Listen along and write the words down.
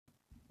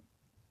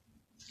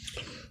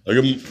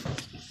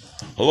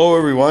Hello,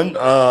 everyone.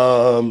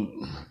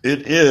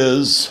 It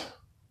is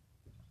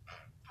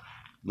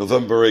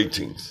November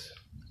 18th.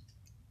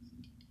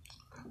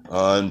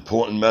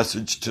 Important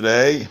message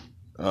today.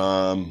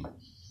 As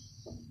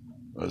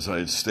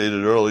I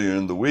stated earlier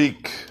in the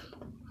week,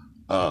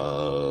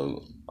 I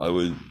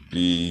would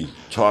be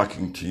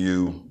talking to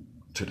you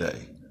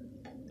today.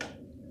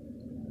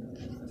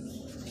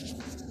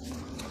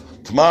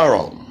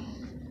 Tomorrow,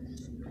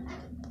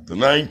 the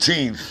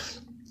 19th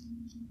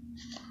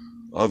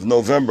of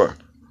November,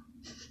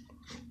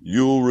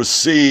 you'll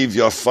receive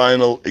your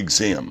final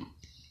exam.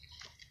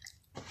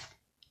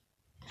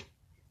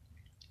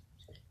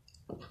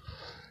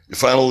 Your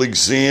final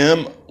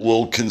exam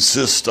will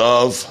consist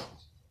of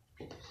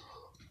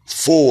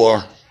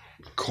 4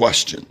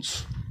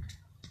 questions.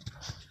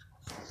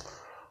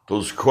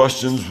 Those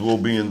questions will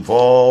be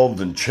involved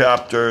in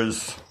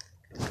chapters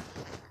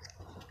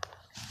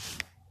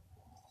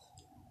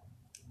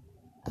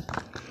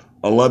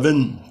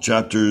 11,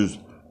 chapters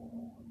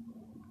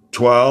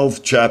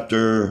 12,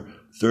 chapter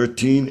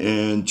 13,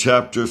 and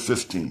chapter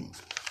 15.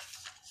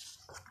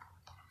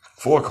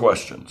 4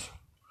 questions.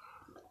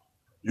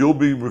 You'll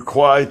be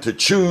required to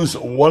choose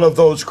one of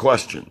those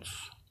questions.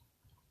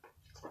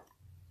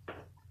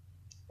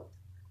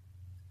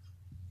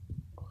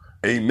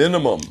 A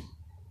minimum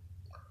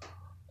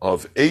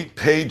of 8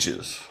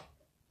 pages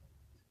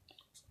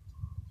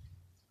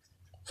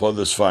for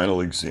this final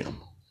exam.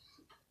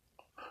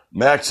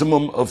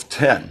 Maximum of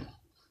 10.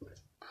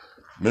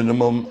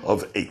 Minimum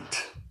of 8.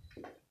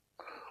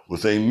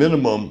 With a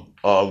minimum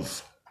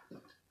of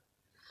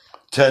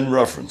 10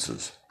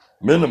 references.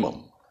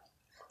 Minimum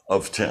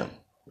of 10.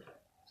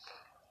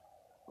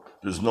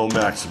 There's no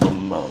maximum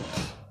amount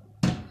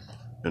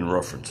in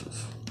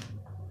references.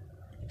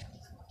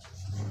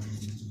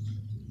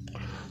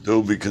 They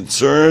will be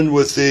concerned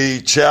with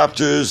the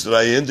chapters that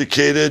I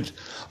indicated.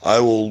 I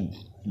will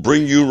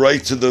bring you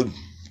right to the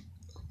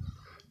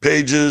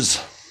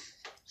pages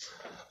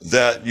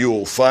that you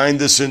will find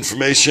this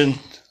information,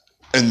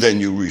 and then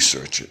you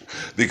research it,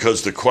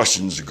 because the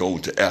questions are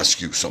going to ask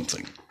you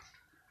something.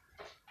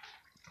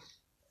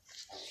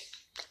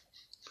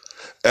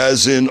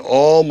 As in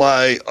all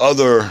my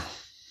other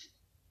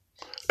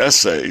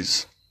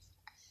essays,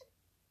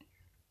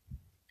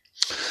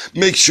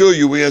 make sure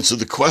you answer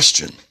the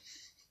question.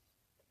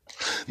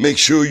 Make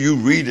sure you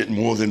read it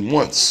more than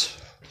once.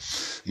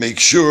 Make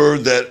sure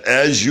that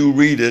as you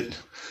read it,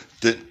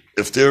 that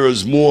if there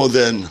is more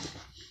than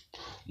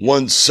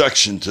one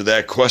section to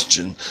that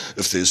question,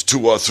 if there's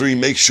 2 or 3,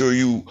 make sure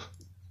you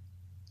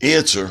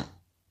answer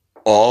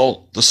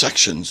all the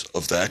sections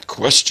of that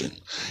question.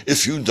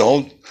 If you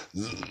don't,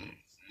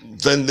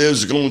 then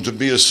there's going to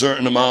be a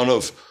certain amount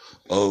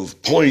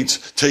of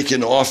points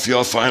taken off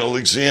your final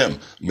exam.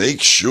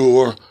 Make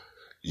sure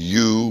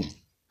you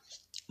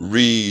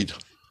read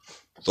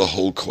the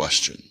whole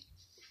question.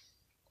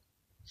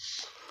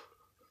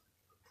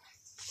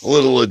 A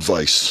little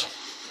advice.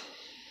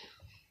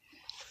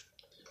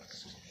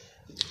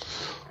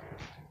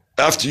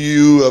 After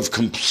you have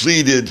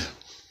completed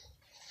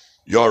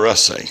your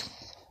essay,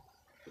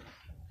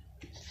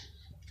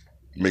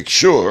 make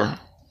sure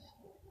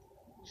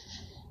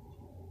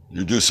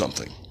you do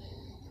something.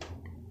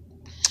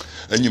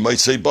 And you might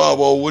say, Bob,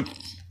 well,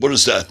 what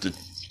is that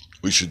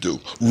we should do?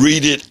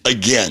 Read it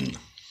again.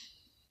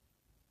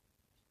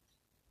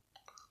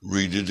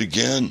 Read it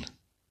again.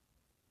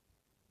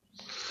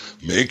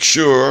 Make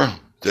sure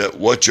that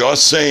what you're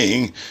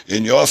saying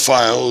in your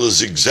file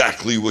is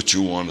exactly what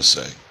you want to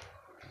say.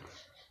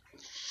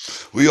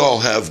 We all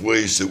have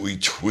ways that we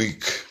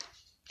tweak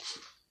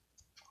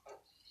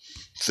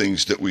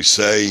things that we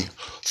say,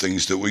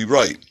 things that we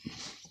write.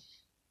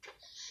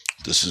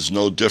 This is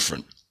no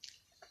different.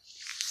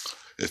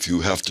 If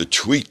you have to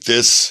tweak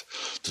this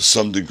to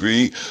some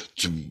degree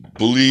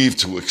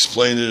to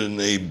explain it in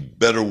a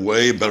better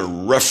way, a better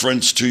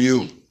reference to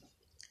you,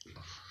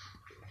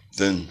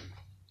 then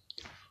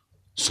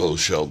so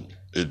shall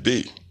it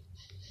be.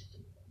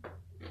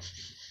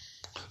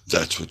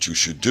 That's what you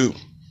should do.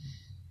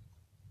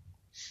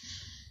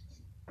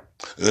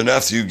 And then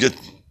after you get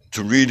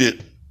to read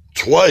it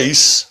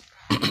twice,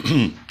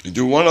 you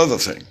do one other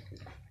thing.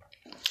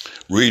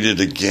 Read it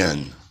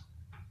again.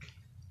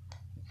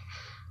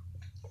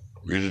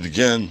 Read it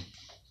again.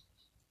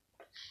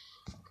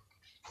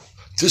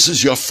 This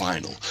is your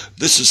final.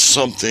 This is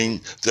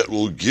something that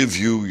will give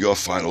you your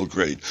final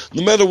grade.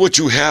 No matter what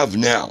you have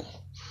now.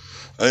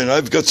 And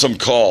I've got some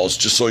calls,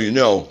 just so you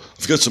know,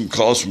 I've got some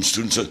calls from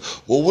students that,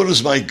 well, what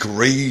is my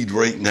grade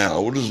right now?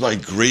 What is my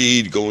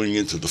grade going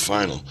into the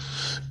final?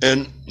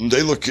 And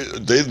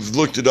they've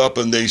looked it up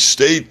and they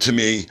state to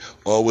me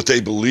what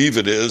they believe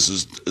it is.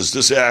 Is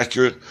this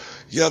accurate?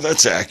 Yeah,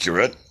 that's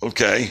accurate.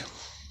 Okay.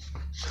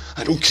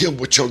 I don't care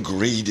what your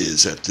grade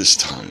is at this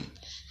time.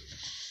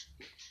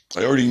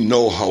 I already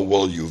know how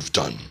well you've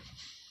done.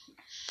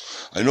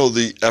 I know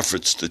the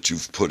efforts that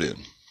you've put in.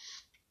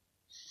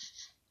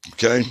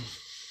 Okay?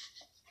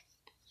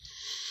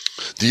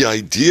 The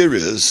idea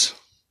is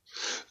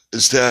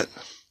that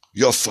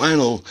your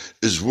final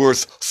is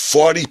worth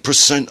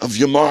 40% of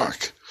your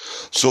mark.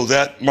 So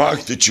that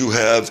mark that you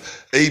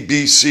have, A,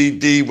 B, C,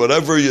 D,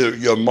 whatever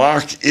your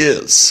mark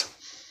is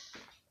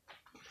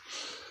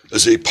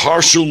a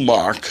partial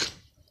mark.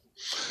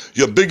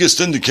 Your biggest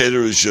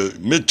indicator is your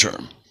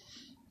midterm.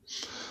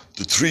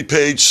 The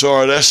 3-page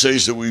SART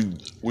essays that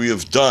we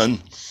have done,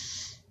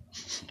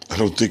 I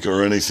don't think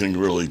are anything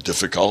really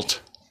difficult.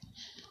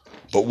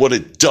 But what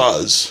it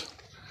does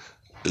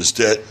is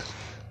that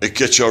it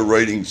gets your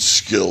writing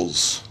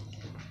skills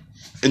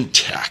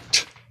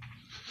intact.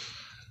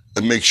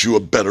 It makes you a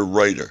better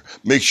writer,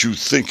 makes you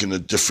think in a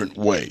different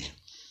way.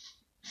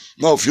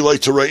 Now, if you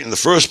like to write in the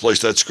first place,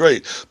 that's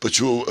great. But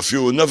if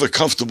you were never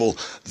comfortable,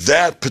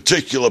 that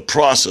particular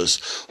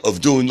process of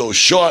doing those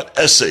short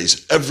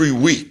essays every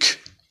week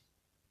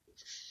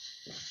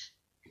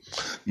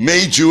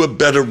made you a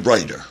better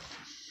writer,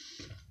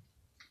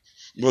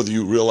 whether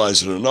you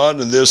realize it or not.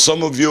 And there's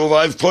some of you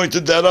I've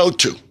pointed that out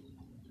to.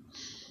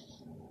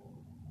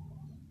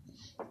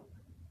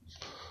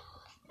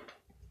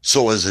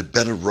 So as a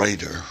better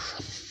writer,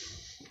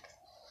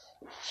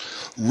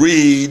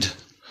 read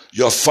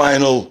your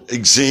final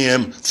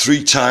exam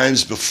 3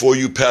 times before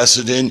you pass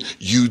it in.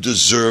 You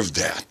deserve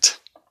that.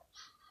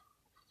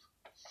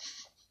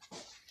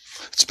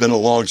 It's been a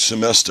long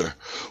semester.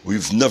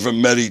 We've never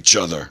met each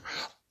other.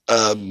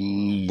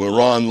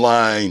 We're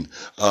online.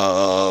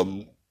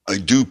 I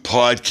do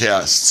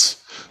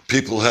podcasts.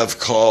 People have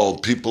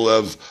called. People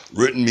have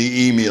written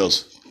me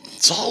emails.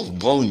 It's all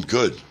well and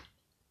good.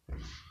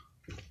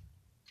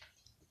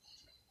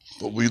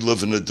 But we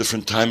live in a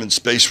different time and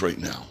space right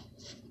now.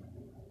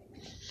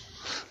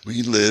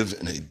 We live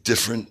in a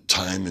different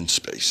time and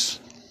space.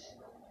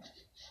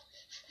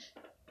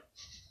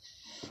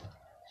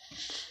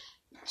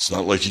 It's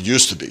not like it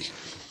used to be.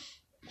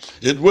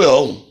 It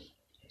will.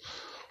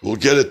 We'll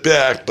get it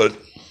back, but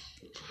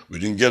we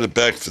didn't get it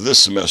back for this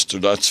semester,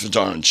 that's for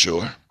darn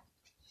sure.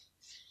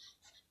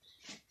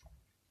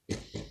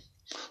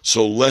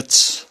 So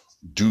let's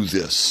do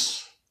this.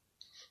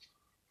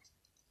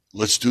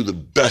 Let's do the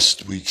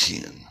best we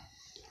can.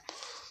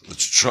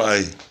 Let's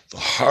try the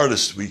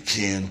hardest we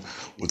can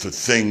with the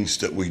things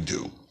that we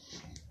do.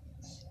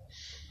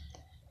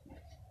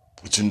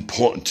 It's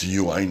important to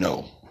you, I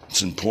know.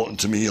 It's important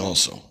to me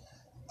also.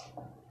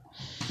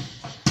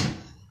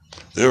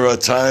 There are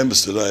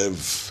times that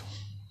I've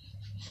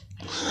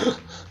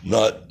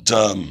not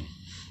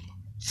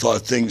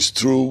thought things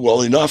through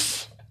well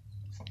enough.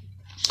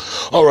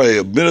 All right,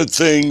 admitted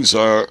things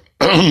are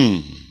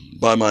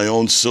by my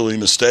own silly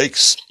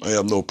mistakes. I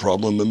have no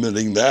problem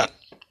admitting that.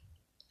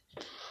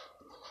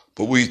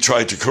 But we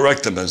try to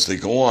correct them as they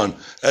go on,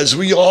 as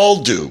we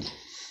all do.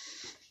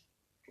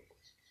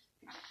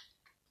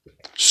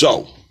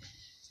 So,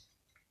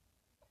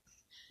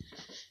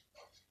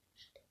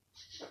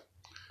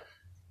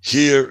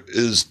 here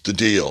is the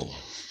deal.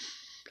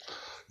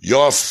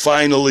 Your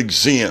final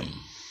exam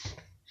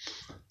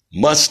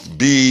must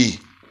be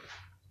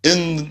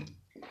in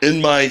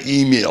my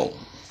email,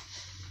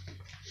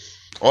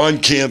 on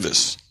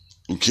Canvas,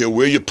 don't care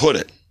where you put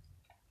it,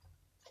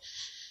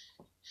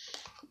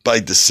 by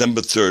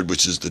December 3rd,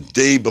 which is the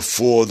day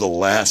before the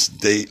last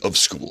day of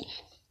school,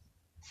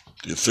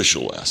 the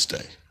official last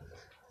day.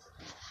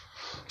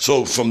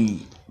 So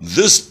from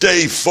this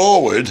day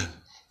forward,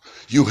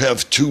 you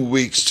have 2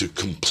 weeks to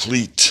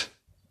complete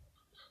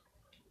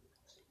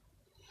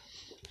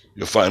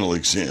your final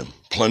exam.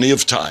 Plenty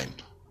of time.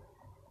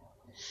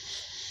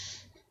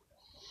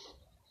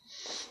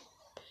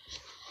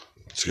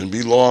 It's going to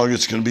be long.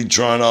 It's going to be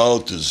drawn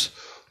out. There's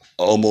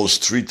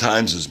almost 3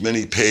 times as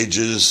many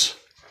pages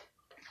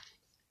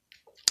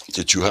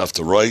that you have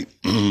to write.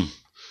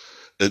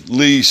 At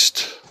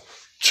least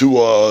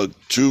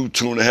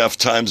 2.5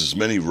 times as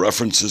many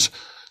references.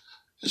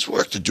 There's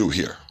work to do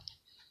here.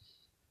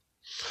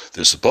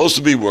 There's supposed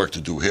to be work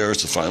to do here.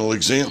 It's the final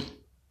exam.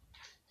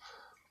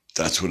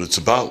 That's what it's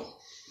about.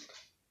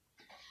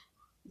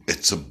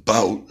 It's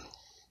about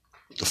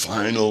the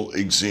final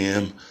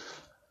exam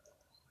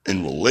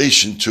in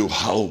relation to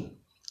how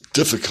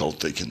difficult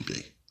they can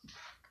be.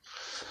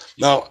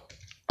 Now,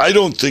 I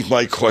don't think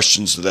my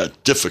questions are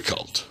that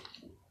difficult.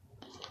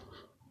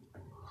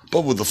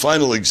 But with the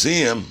final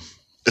exam,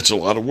 it's a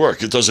lot of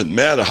work. It doesn't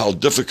matter how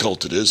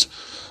difficult it is.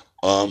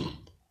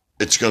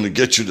 It's going to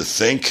get you to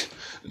think.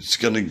 It's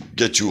going to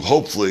get you,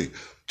 hopefully,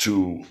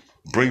 to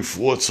bring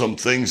forth some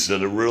things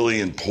that are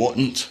really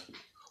important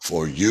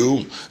for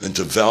you and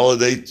to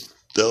validate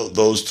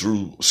those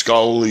through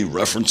scholarly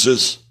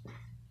references.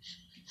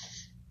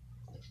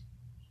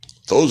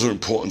 Those are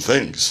important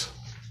things.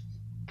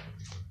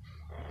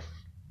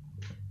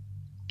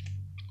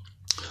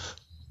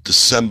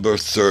 December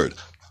 3rd.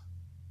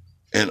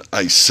 And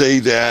I say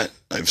that,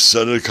 I've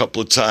said it a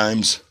couple of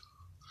times.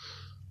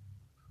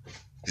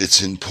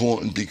 It's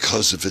important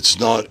because if it's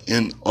not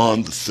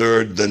on the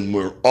 3rd, then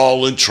we're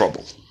all in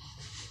trouble.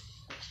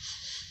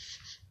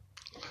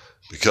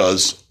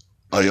 Because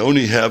I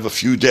only have a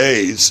few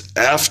days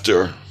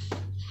after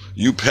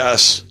you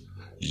pass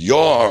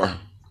your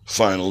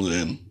final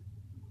in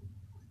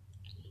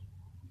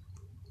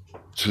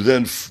to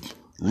then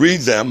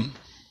read them.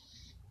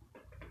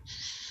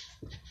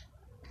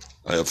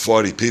 I have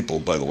 40 people,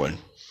 by the way,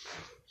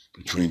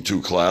 between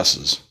two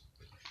classes.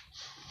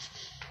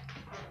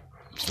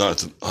 It's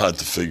not hard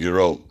to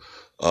figure out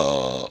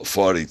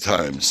 40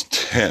 times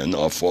 10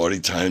 or 40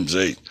 times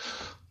 8.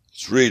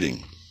 It's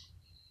reading.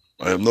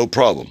 I have no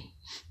problem.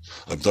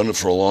 I've done it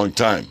for a long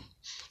time.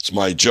 It's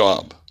my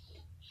job.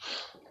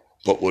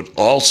 But what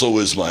also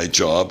is my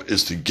job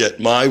is to get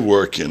my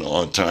work in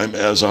on time,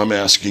 as I'm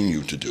asking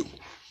you to do.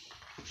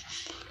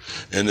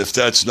 And if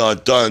that's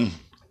not done,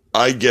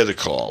 I get a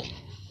call.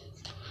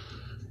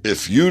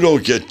 If you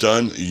don't get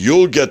done,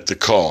 you'll get the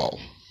call.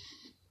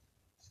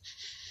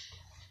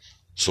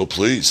 So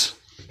please,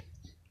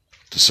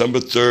 December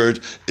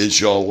 3rd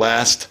is your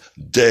last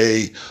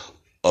day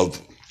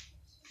of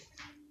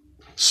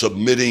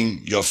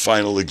submitting your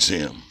final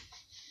exam.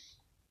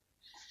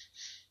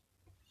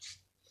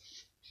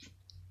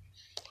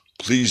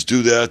 Please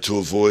do that to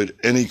avoid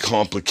any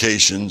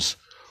complications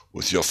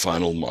with your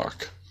final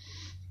mark.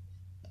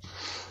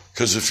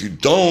 Because if you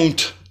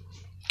don't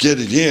get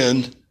it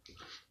in,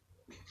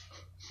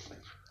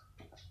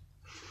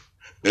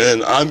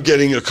 and I'm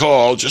getting a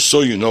call, just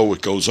so you know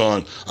what goes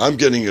on, I'm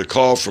getting a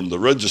call from the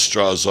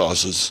registrar's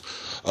office,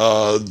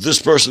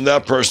 this person,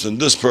 that person,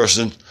 this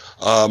person,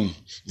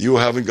 you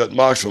haven't got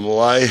marks from them.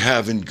 Well, I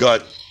haven't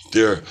got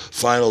their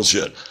finals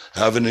yet.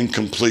 Have it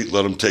incomplete,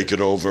 let them take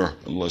it over,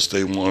 unless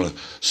they want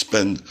to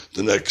spend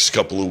the next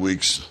couple of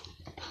weeks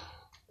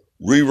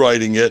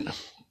rewriting it.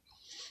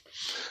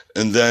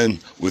 And then,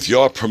 with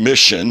your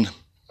permission,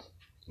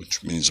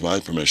 which means my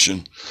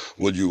permission,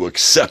 will you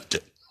accept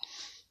it?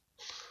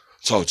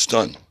 That's how it's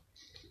done.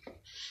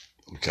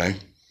 Okay?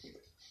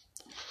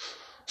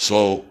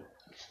 So,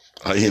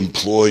 I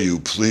implore you,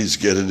 please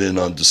get it in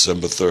on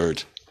December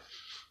 3rd.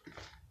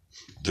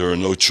 There are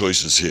no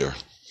choices here.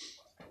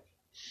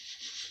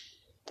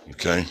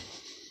 Okay?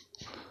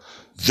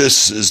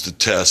 This is the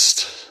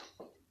test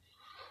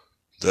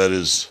that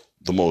is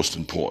the most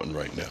important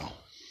right now.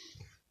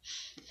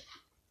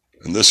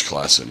 In this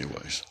class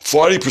anyways.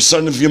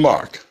 40% of your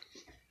mark.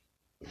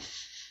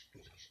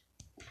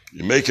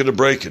 You make it or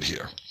break it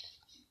here.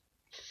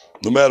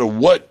 No matter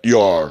what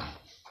your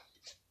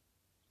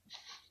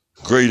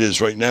grade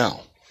is right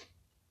now.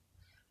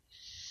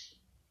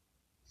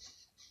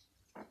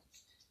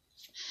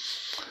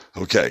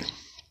 Okay.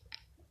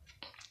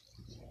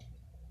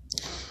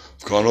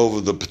 I've gone over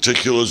the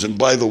particulars, and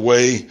by the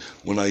way,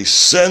 when I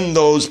send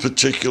those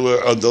particular,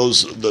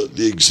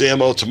 the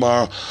exam out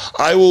tomorrow,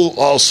 I will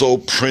also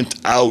print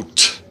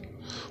out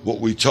what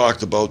we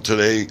talked about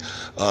today,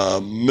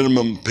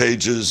 minimum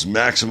pages,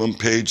 maximum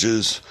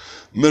pages,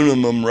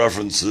 minimum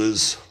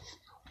references,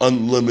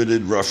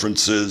 unlimited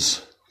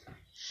references,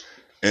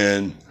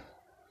 and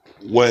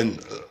when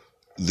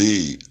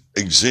the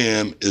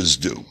exam is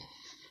due.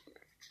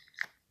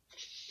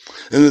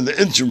 And in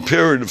the interim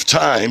period of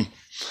time,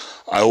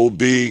 I will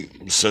be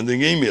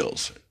sending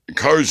emails,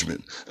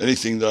 encouragement,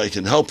 anything that I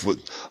can help with,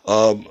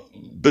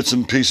 bits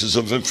and pieces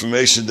of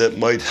information that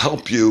might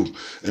help you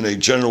in a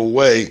general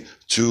way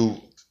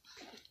to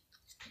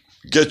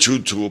get you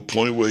to a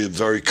point where you're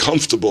very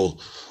comfortable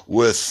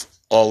with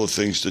all the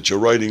things that you're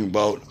writing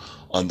about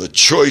on the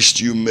choice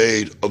you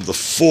made of the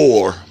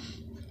 4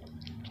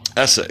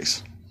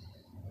 essays.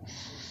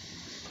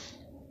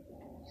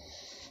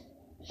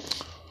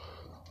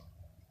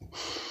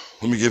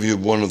 Let me give you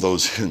one of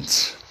those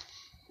hints.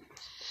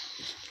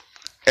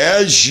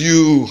 As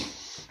you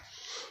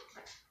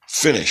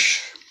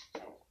finish,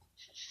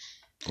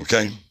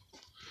 okay,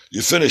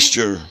 you finished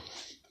your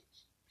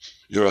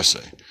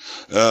essay.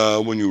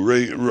 When you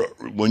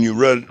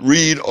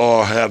read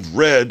or have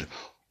read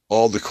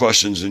all the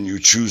questions and you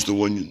choose the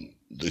one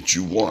that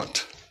you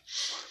want,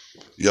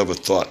 you have a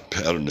thought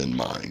pattern in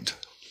mind.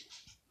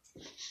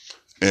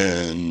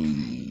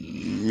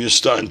 And you're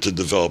starting to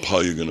develop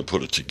how you're going to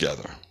put it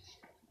together.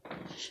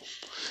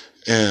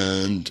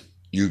 And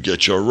you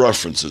get your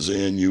references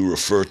and you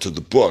refer to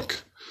the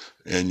book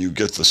and you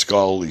get the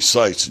scholarly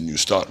sites and you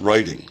start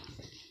writing.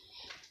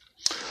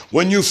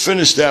 When you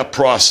finish that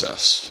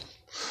process,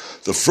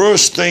 the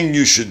first thing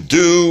you should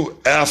do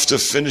after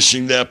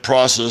finishing that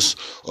process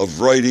of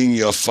writing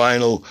your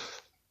final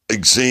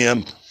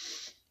exam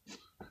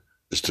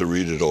is to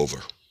read it over.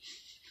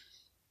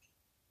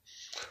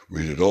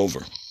 Read it over.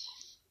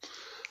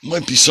 It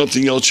might be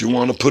something else you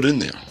want to put in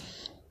there.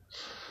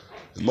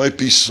 It might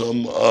be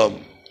some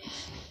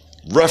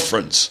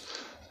reference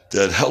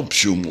that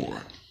helps you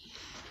more.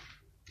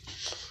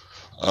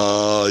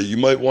 You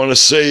might want to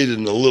say it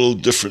in a little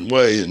different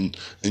way, and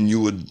you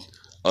would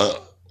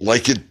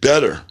like it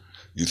better.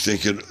 You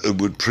think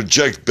it would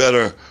project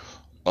better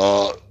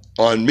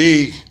on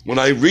me when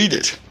I read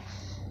it.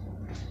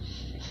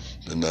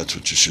 Then that's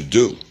what you should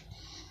do.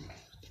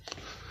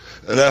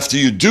 And after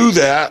you do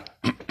that,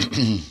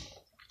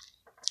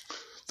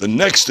 the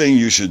next thing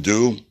you should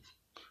do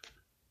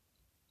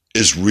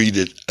is read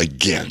it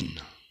again.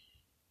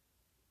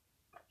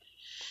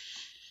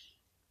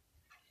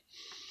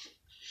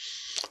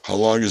 How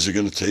long is it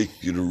going to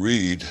take you to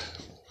read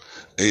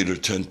 8 or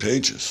 10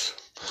 pages.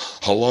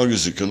 How long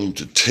is it going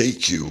to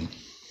take you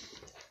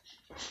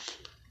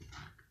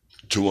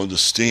to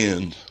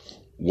understand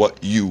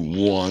what you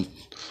want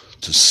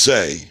to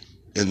say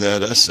in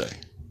that essay?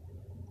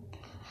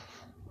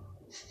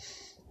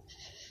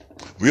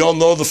 We all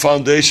know the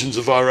foundations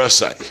of our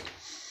essay.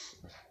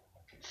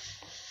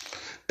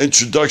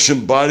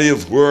 Introduction, body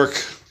of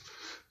work,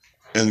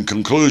 and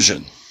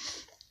conclusion.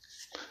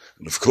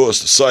 And of course,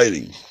 the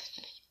citing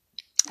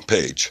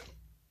page.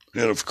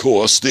 And of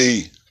course,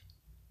 the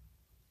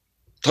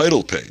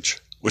title page,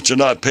 which are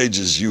not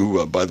pages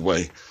you, by the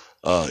way,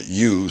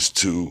 use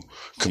to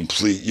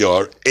complete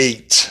your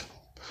 8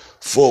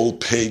 full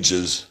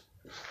pages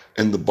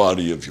in the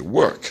body of your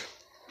work.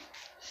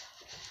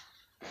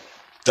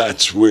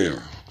 That's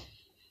where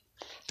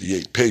the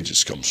 8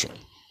 pages comes from.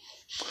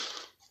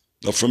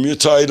 Not from your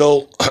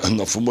title,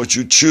 not from what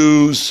you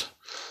choose,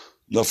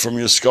 not from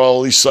your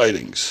scholarly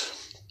citings.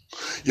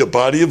 Your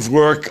body of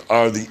work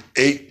are the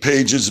 8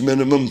 pages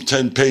minimum,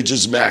 10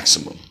 pages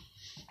maximum.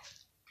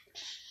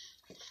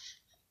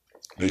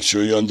 Make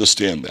sure you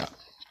understand that.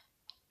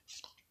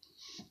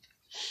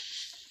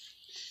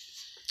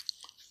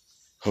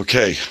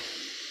 Okay.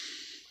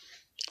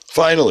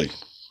 Finally,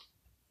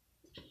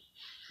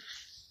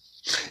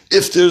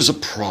 if there's a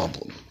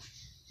problem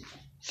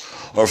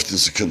or if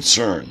there's a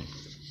concern,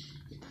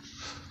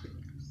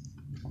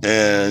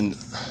 and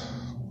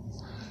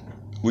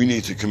we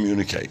need to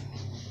communicate.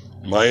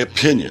 My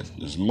opinion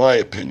is my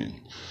opinion.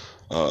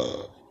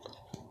 And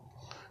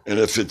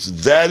if it's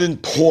that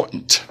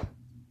important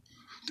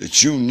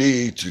that you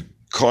need to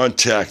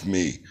contact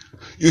me,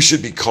 you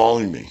should be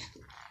calling me,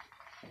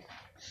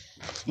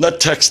 not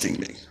texting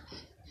me.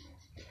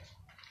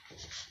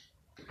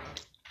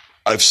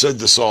 I've said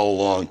this all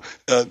along.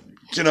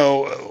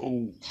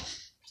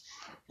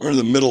 We're in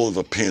the middle of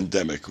a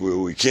pandemic where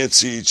we can't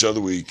see each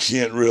other. We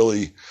can't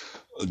really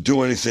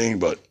do anything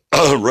but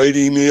write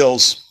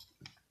emails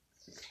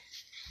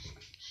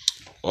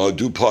or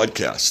do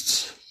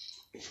podcasts.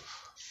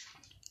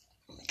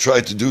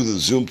 Try to do the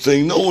Zoom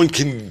thing. No one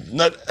can,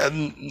 not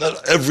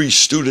every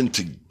student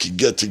can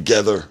get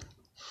together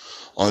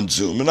on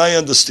Zoom. And I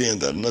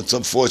understand that. And that's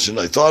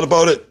unfortunate. I thought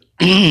about it.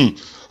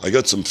 I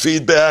got some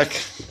feedback.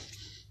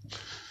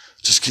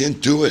 Just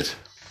can't do it.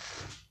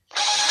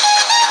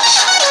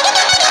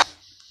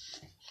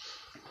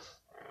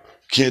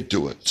 Can't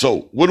do it.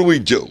 So what do we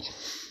do?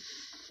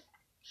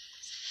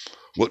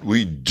 What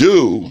we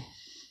do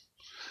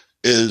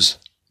is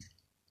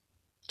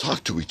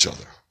talk to each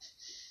other.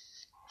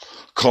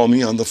 Call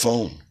me on the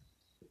phone.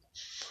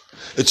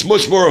 It's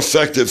much more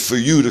effective for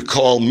you to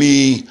call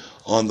me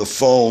on the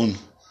phone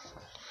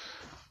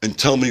and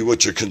tell me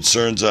what your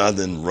concerns are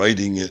than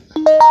writing it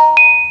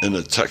in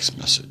a text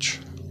message.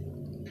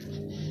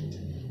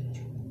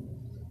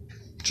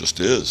 Just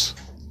is.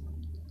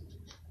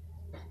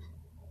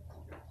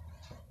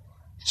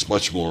 It's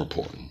much more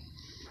important.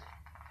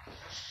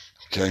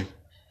 Okay?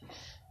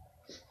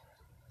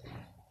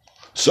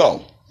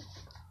 So,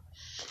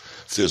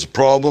 if there's a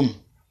problem,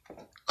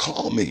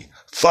 call me.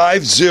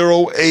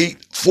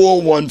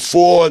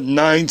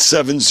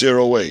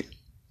 508-414-9708.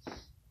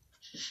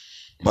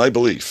 My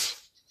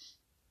belief.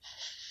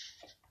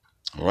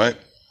 All right?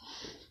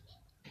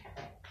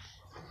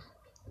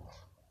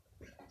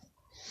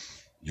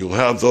 You'll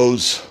have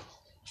those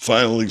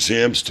final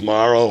exams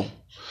tomorrow.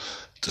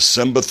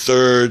 December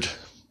 3rd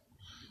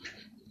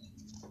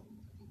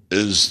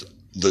is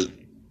the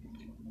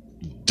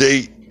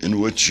date in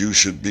which you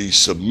should be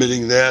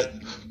submitting that.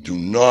 Do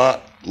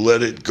not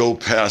let it go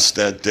past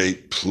that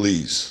date,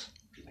 please.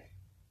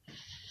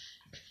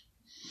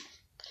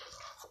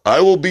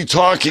 I will be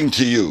talking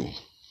to you,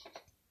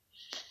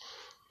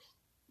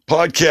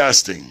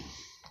 podcasting,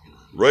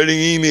 writing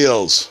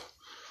emails,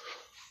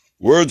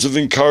 words of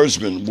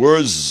encouragement,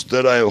 words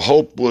that I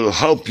hope will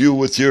help you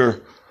with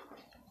your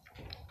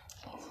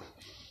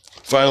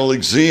final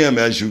exam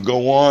as you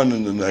go on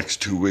in the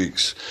next 2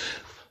 weeks.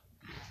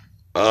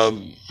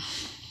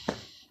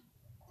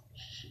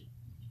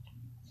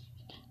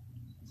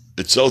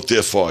 It's out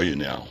there for you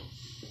now.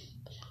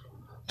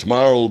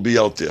 Tomorrow will be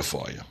out there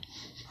for you.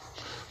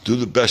 Do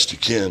the best you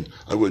can.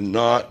 I would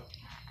not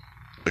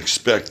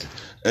expect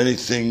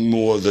anything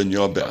more than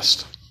your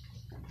best.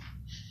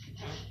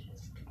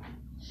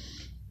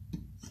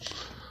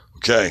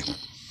 Okay.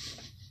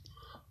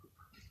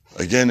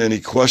 Again, any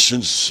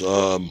questions,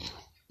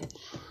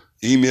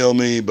 email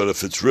me, but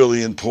if it's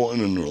really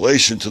important in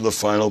relation to the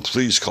final,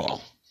 please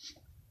call.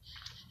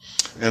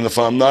 And if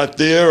I'm not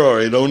there or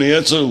I don't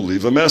answer,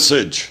 leave a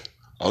message.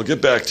 I'll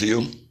get back to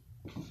you.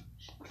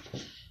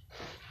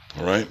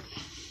 All right?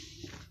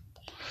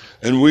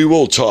 And we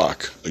will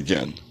talk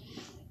again.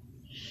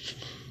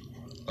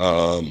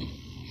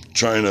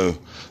 Trying to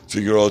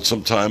figure out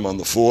some time on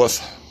the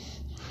 4th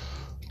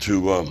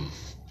to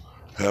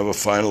have a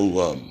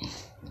final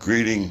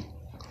greeting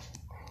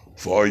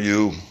for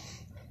you,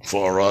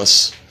 for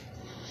us,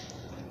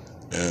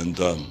 and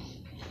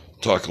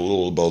talk a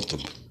little about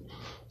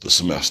the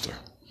semester.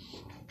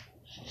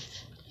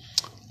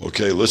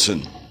 Okay,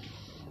 listen.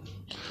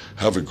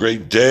 Have a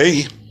great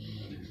day.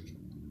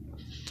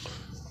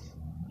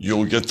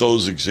 You'll get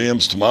those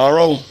exams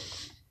tomorrow.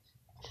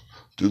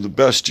 Do the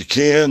best you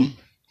can.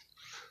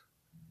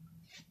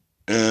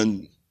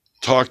 And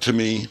talk to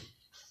me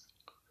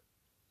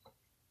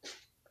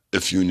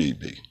if you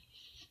need me.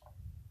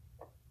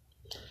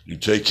 You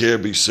take care,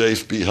 be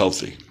safe, be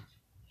healthy.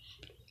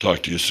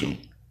 Talk to you soon.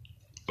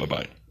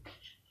 Bye-bye.